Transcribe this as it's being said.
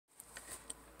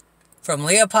From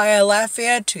Liepaja,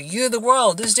 Latvia to you, the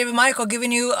world. This is David Michael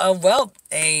giving you a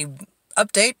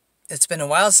update. It's been a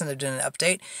while since I've done an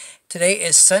update. Today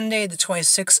is Sunday, the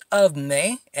 26th of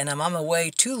May, and I'm on my way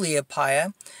to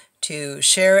Liepaja to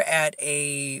share at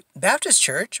a Baptist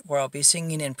church where I'll be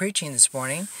singing and preaching this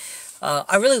morning.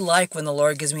 I really like when the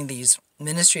Lord gives me these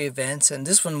ministry events, and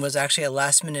this one was actually a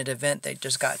last-minute event that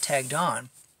just got tagged on.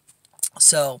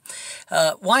 So,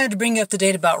 wanted to bring you up to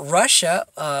date about Russia.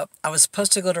 I was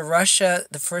supposed to go to Russia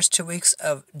the first 2 weeks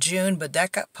of June, but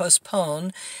that got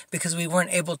postponed because we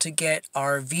weren't able to get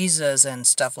our visas and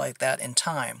stuff like that in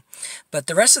time. But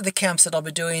the rest of the camps that I'll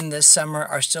be doing this summer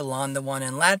are still on, the one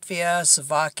in Latvia,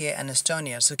 Slovakia, and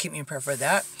Estonia. So keep me in prayer for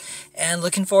that. And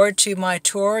looking forward to my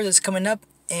tour that's coming up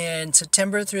in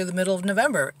September through the middle of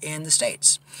November in the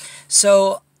States.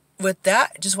 So, with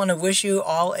that, I just want to wish you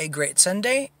all a great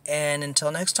Sunday, and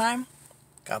until next time,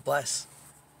 God bless.